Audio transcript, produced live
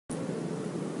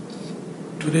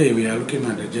Today we are looking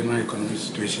at the general economic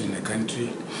situation in the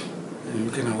country and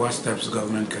looking at what steps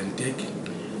government can take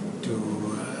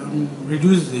to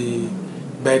reduce the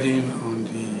burden on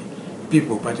the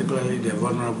people, particularly the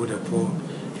vulnerable, the poor,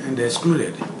 and the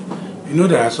excluded. You know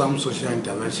there are some social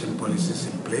intervention policies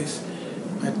in place,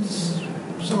 but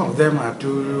some of them are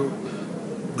too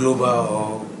global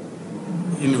or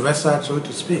universal, so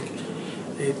to speak.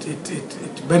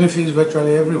 It benefits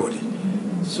virtually everybody.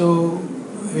 So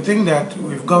we think that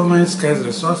with government scarce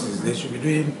resources, they should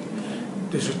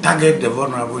target the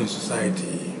vulnerable in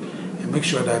society and make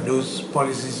sure that those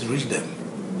policies reach them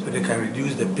so they can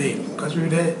reduce the pain. Because with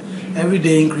the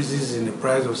everyday increases in the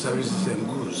price of services and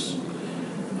goods,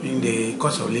 I mean the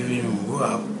cost of living will go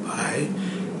up high,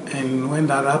 and when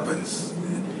that happens,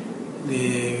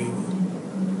 the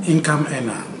income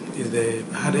earner is the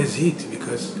hardest hit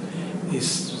because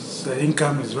his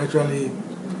income is virtually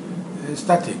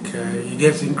static. He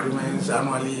gets increments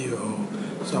annually or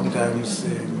sometimes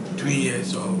 2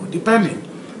 years, or depending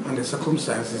on the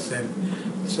circumstances, and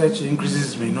such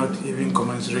increases may not even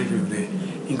commensurate with the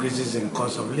increases in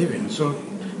cost of living. So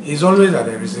he's always at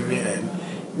the receiving end.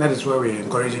 That is why we're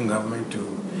encouraging government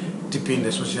to tip in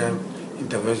the social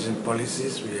intervention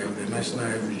policies. We have the National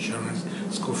Health Insurance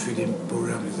School Feeding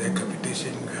Program is there,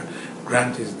 capitation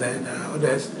grant is there. There are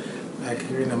others like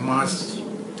even the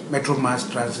Metro Mass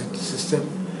Transit System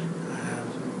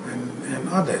and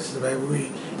others. But we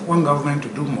want government to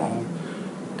do more.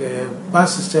 The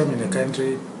bus system in the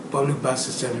country, public bus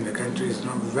system in the country is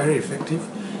not very effective.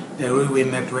 The railway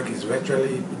network is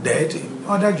virtually dead in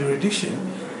other jurisdictions.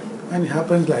 When it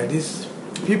happens like this,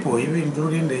 people, even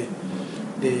including the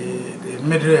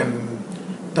middle and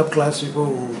top class people,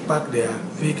 who park their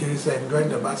vehicles and join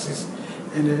the buses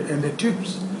and the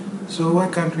tubes. So why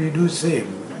can't we do the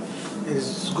same?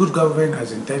 It's good government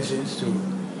has intentions to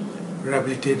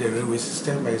rehabilitate the railway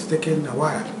system, but it's taking a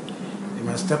while. They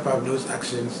must step up those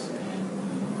actions.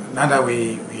 Now that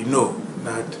we know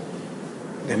that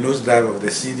the nosedive of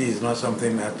the CD is not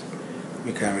something that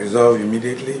we can resolve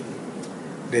immediately.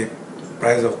 The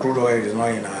price of crude oil is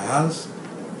not in our hands.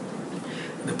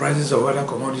 The prices of other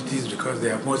commodities, because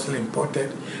they are mostly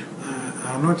imported,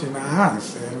 are not in our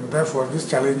hands. And therefore, these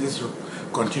challenges will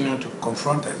continue to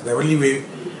confront us. The only way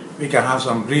we can have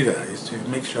some breather is to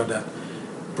make sure that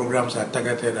programs are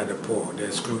targeted at the poor, the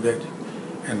excluded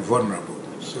and vulnerable,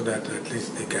 so that at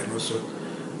least they can also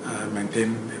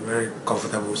maintain a very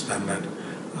comfortable standard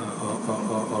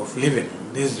of living.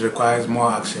 This requires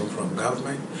more action from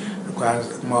government,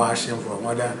 requires more action from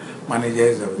other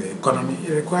managers of the economy.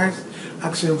 It requires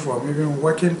action from even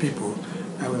working people,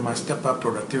 and we must step up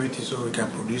productivity so we can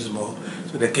produce more,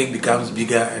 so the cake becomes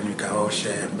bigger and we can all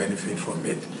share and benefit from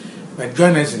it. But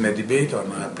join us in the debate on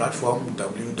our platform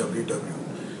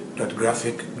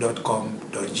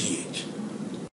www.graphic.com.gh.